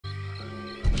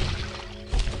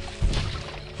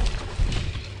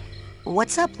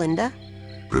What's up, Linda?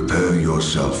 Prepare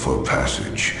yourself for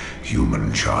passage,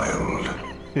 human child.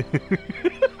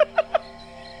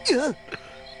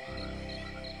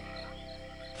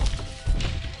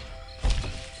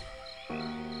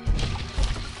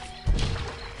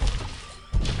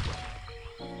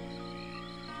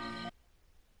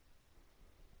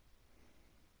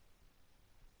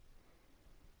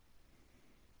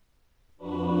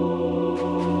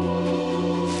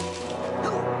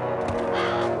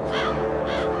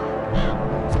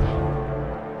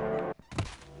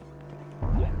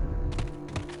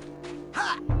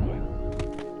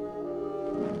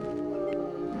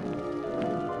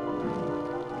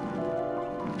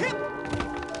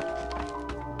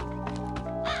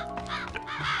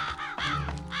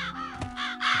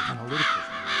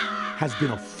 Has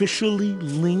been officially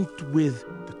linked with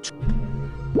the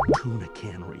tuna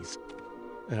canneries.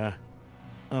 Yeah.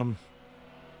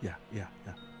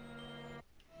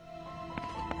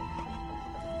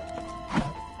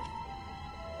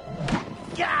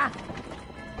 Yeah!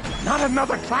 Not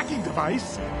another tracking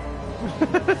device!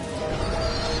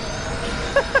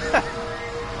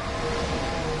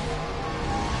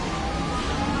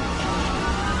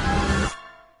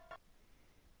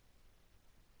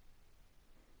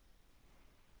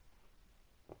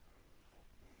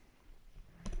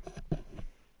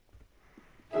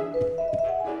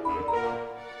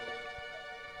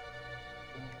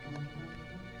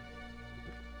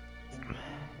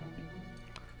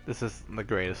 This is the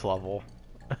greatest level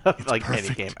of like perfect,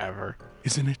 any game ever.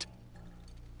 Isn't it?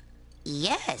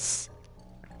 Yes.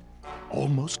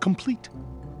 Almost complete.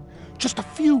 Just a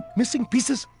few missing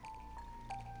pieces.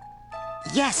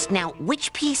 Yes, now,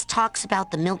 which piece talks about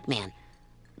the Milkman?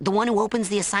 The one who opens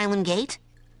the asylum gate?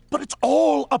 But it's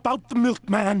all about the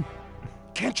Milkman.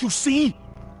 Can't you see?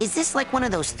 Is this like one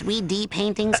of those 3D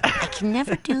paintings? I can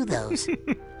never do those.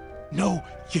 No,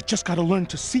 you just gotta learn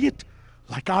to see it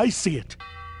like I see it.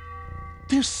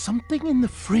 There's something in the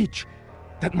fridge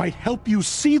that might help you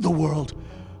see the world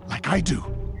like I do.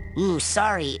 Ooh,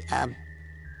 sorry,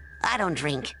 I don't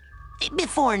drink.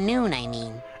 Before noon, I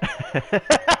mean.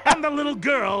 And the little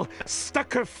girl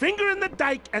stuck her finger in the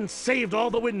dike and saved all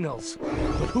the windmills.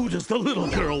 But who does the little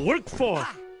girl work for?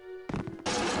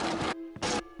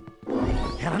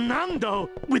 Hernando,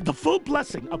 with the full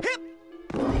blessing of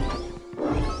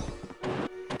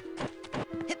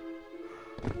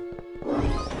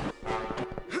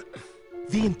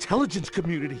the intelligence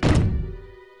community.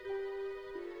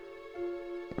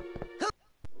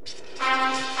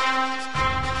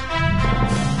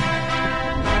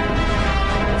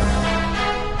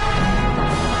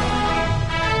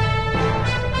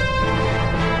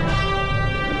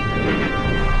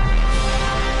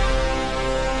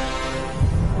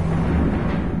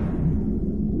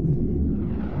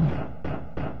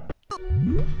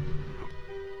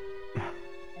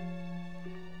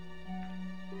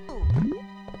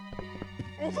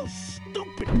 Oh, so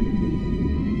stupid!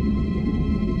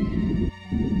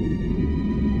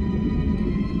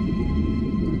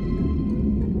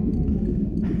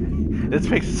 This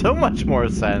makes so much more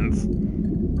sense.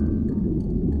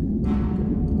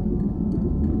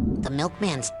 The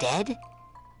Milkman's dead?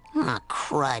 Aw,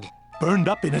 crud. Burned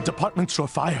up in a department store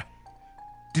fire.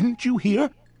 Didn't you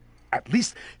hear? At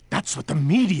least that's what the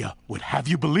media would have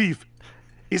you believe.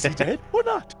 Is he dead or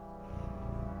not?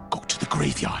 Go to the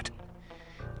graveyard.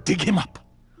 Dig him up.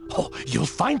 Oh, you'll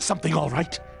find something all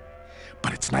right.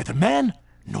 But it's neither man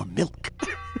nor milk.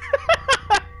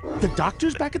 The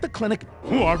doctors back at the clinic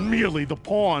who are merely the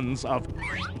pawns of...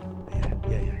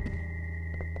 Yeah.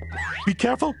 Be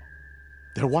careful.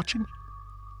 They're watching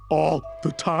all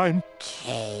the time.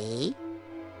 Okay.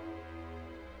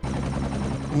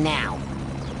 Now,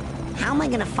 how am I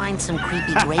gonna find some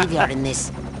creepy graveyard in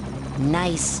this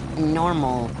nice,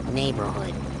 normal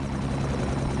neighborhood?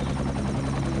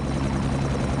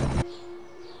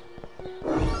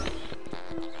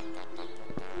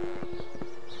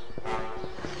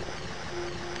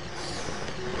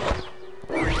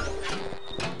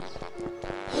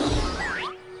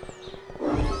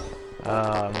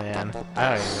 Oh man, I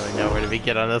don't even really know where to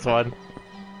begin on this one.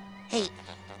 Hey,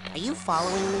 are you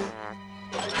following me?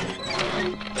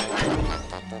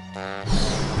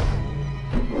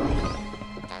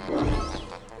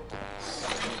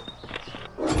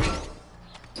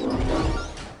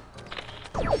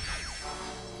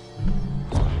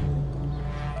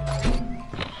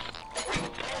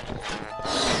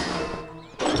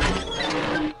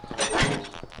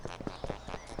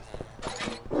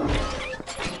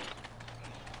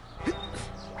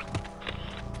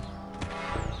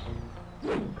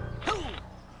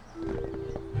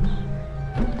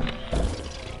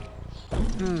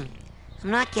 I'm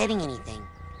not getting anything.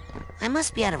 I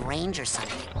must be out of range or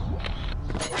something.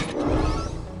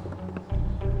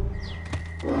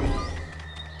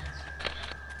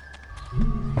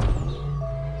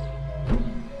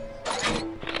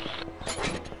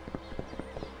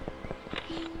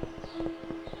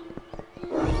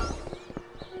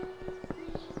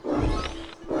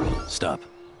 Stop.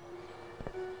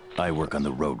 I work on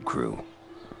the road crew.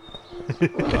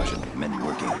 Caution, men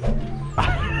working.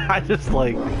 I just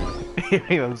like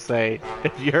hearing them say,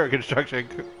 if you're a construction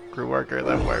crew worker,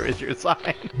 then where is your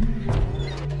sign?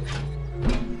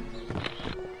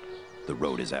 The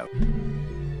road is out.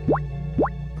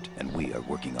 And we are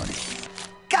working on it.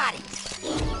 Got it!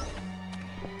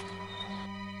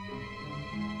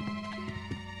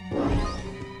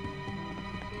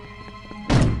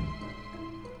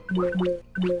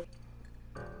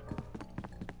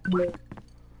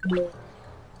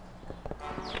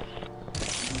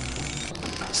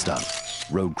 Stop.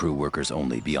 Road crew workers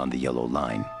only beyond the yellow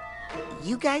line.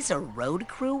 You guys are road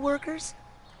crew workers?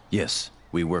 Yes,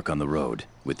 we work on the road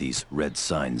with these red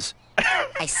signs.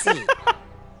 I see.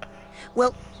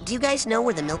 Well, do you guys know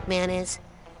where the Milkman is?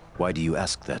 Why do you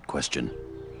ask that question?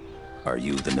 Are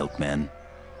you the Milkman?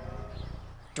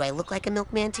 Do I look like a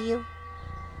milkman to you?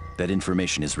 That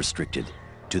information is restricted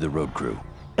to the road crew.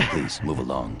 Please move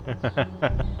along.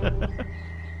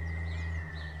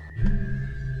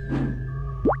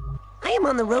 I am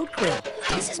on the road crew.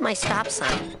 This is my stop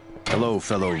sign. Hello,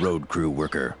 fellow road crew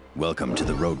worker. Welcome to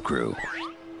the road crew.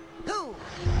 Who?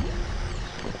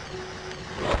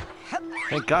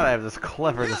 Thank God I have this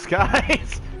clever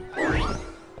disguise.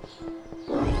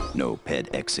 No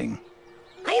ped-exing.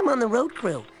 I am on the road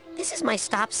crew. This is my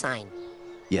stop sign.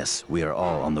 Yes, we are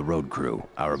all on the road crew.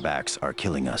 Our backs are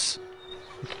killing us.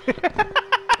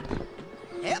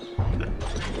 Yep.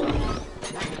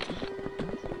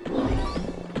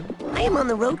 I am on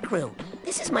the road crew.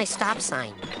 This is my stop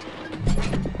sign.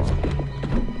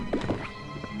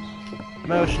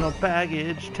 Emotional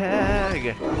baggage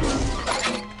tag.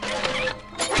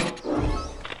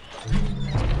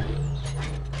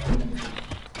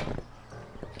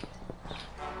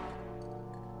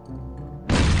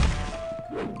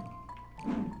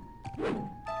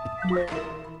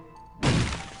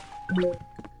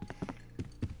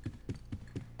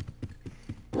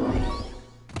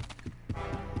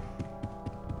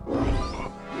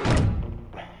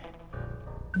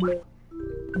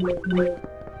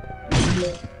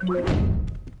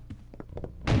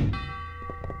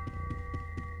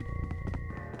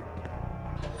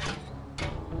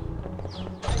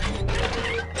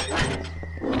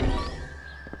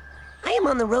 I am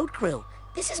on the road crew.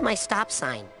 This is my stop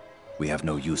sign. We have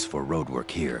no use for road work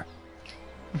here.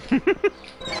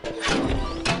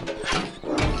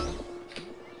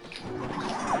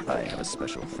 I have a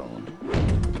special phone.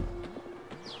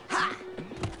 Ha!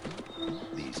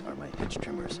 These are my hedge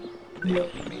trimmers. They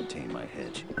help me maintain my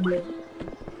hedge.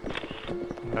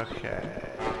 Okay.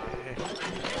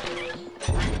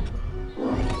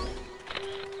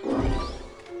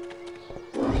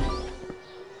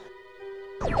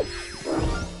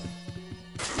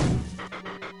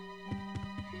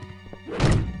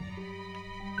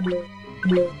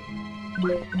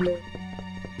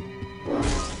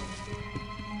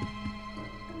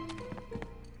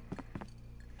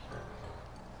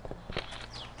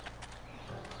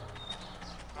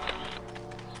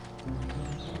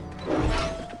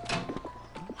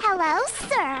 Hello,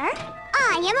 sir.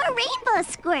 I am a rainbow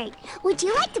squirt. Would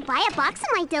you like to buy a box of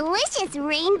my delicious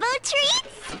rainbow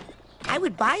treats? I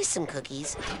would buy some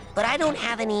cookies, but I don't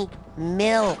have any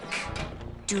milk.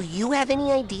 Do you have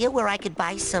any idea where I could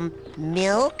buy some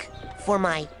milk for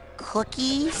my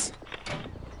cookies?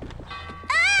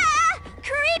 Ah!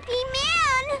 Creepy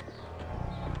man!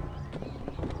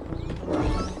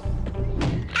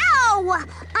 Ow!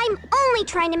 I'm only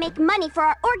trying to make money for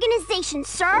our organization,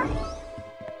 sir.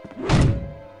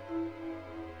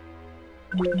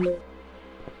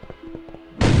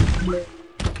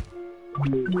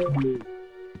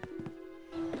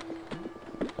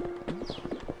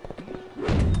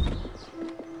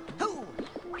 Ooh,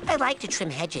 I like to trim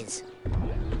hedges.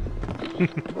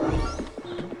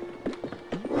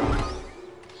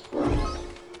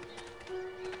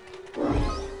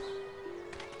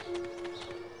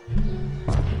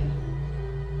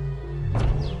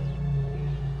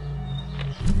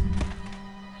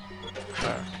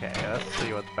 Okay, let's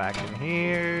see what's back in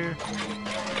here.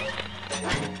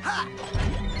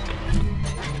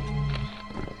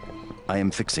 I am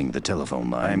fixing the telephone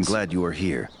lines. I am glad you are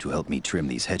here to help me trim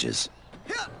these hedges.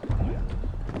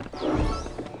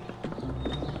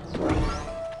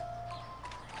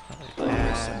 Apply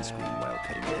your sunscreen while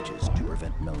hedges to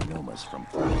prevent melanomas from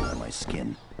forming on my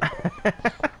skin.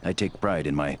 I take pride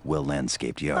in my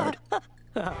well-landscaped yard.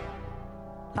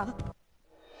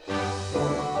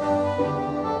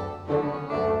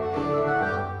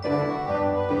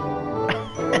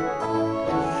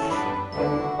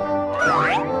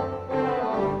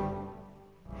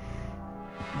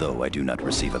 Though I do not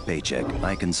receive a paycheck,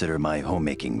 I consider my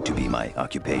homemaking to be my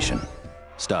occupation.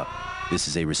 Stop. This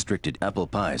is a restricted. Apple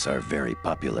pies are very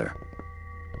popular.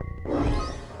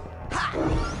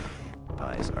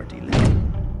 Pies are delicious.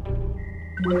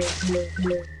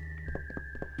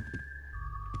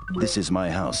 This is my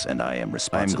house, and I am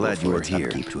responsible for its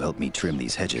upkeep to help me trim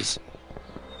these hedges.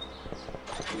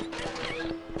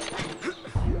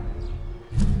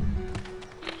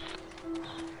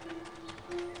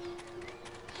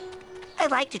 I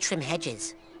like to trim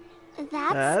hedges.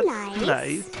 That's nice.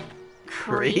 Nice.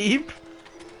 Creep.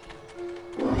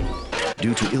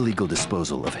 Due to illegal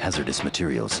disposal of hazardous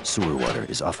materials, sewer water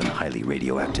is often highly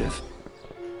radioactive.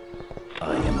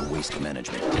 I am a waste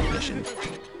management technician.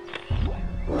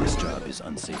 This job is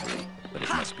unsavory, but it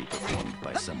must be performed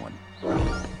by someone.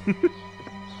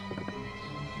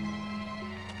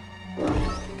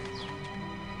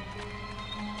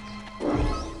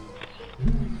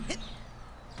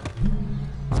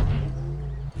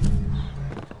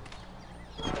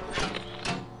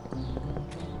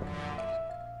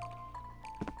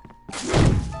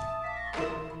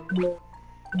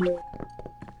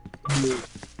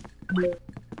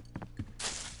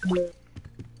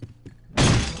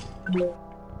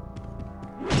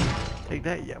 Take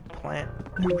that, you plant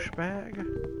douchebag.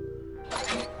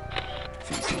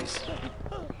 Feces.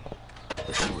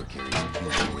 The sewer carries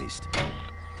human waste.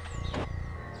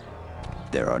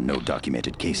 There are no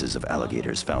documented cases of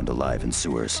alligators found alive in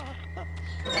sewers.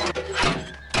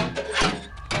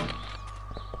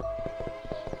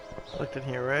 Looked in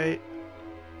here, right?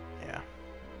 Yeah.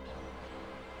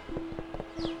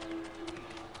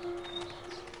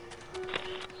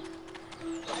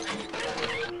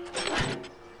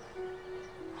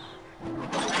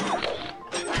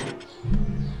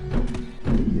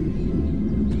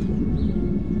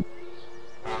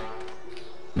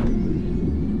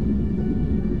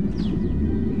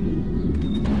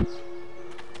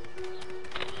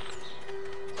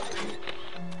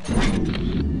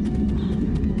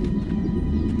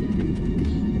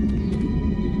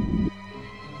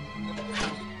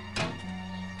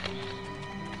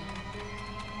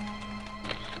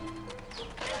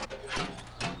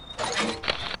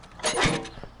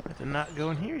 Not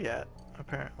going here yet,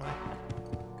 apparently.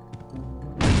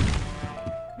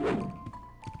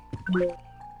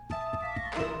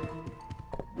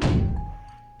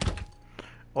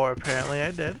 Or apparently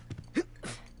I did.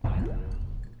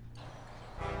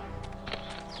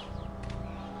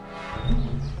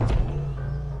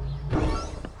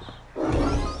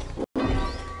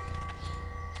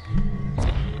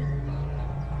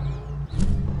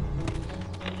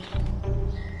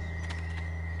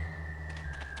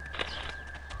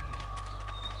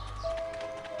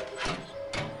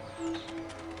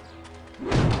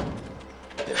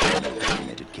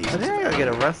 I think I gotta get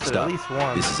arrested Stop. at least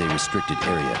once. This is a restricted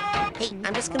area. Hey,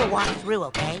 I'm just gonna walk through,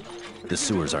 okay? The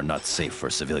sewers are not safe for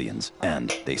civilians,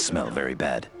 and they smell very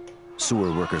bad.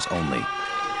 Sewer workers only.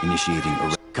 Initiating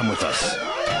arrest. Come with us.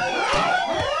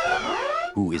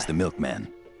 Who is the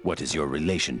Milkman? What is your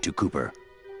relation to Cooper?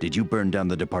 Did you burn down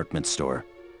the department store?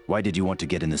 Why did you want to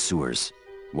get in the sewers?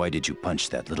 Why did you punch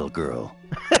that little girl?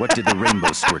 What did the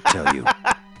rainbow squirt tell you?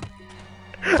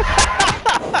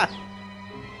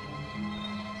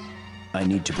 I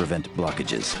need to prevent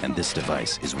blockages, and this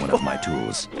device is one of my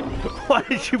tools. Why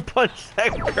did you punch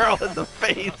that girl in the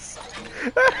face?